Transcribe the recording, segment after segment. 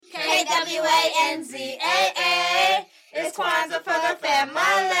K-W-A-N-Z-A-A. It's Kwanzaa for the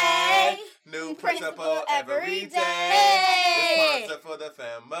family. New principle every day. Hey. It's Kwanzaa for the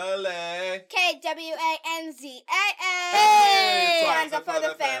family. K-W-A-N-Z-A-A. Hey. Kwanzaa for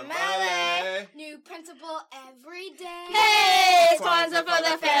the family. New principle every day. Hey, it's Kwanzaa for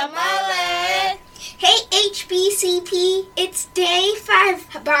the family. Hey HBCP, it's day 5.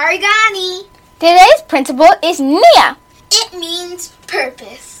 Habari gani. Today's principle is Nia. It means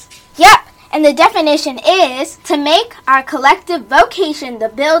purpose. Yep, and the definition is to make our collective vocation the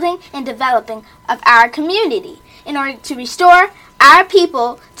building and developing of our community in order to restore our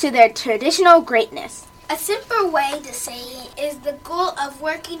people to their traditional greatness. A simple way to say it is the goal of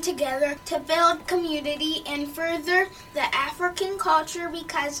working together to build community and further the African culture,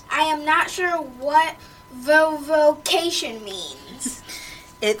 because I am not sure what vocation means.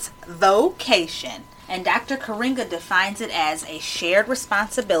 It's vocation, and Dr. Karinga defines it as a shared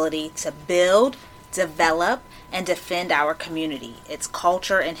responsibility to build, develop, and defend our community, its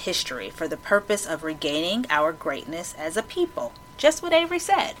culture and history for the purpose of regaining our greatness as a people. Just what Avery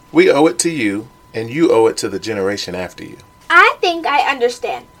said. We owe it to you, and you owe it to the generation after you. I think I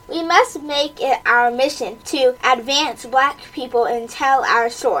understand. We must make it our mission to advance Black people and tell our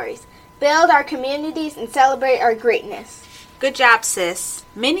stories, build our communities, and celebrate our greatness. Good job, sis.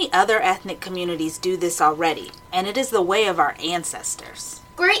 Many other ethnic communities do this already, and it is the way of our ancestors.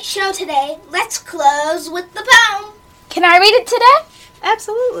 Great show today. Let's close with the poem. Can I read it today?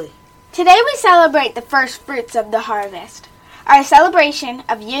 Absolutely. Today we celebrate the first fruits of the harvest, our celebration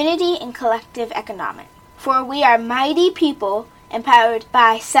of unity and collective economic. For we are mighty people empowered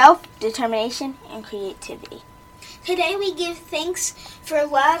by self-determination and creativity. Today we give thanks for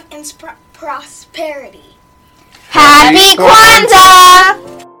love and prosperity. Happy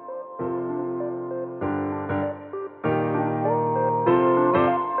Kwanzaa!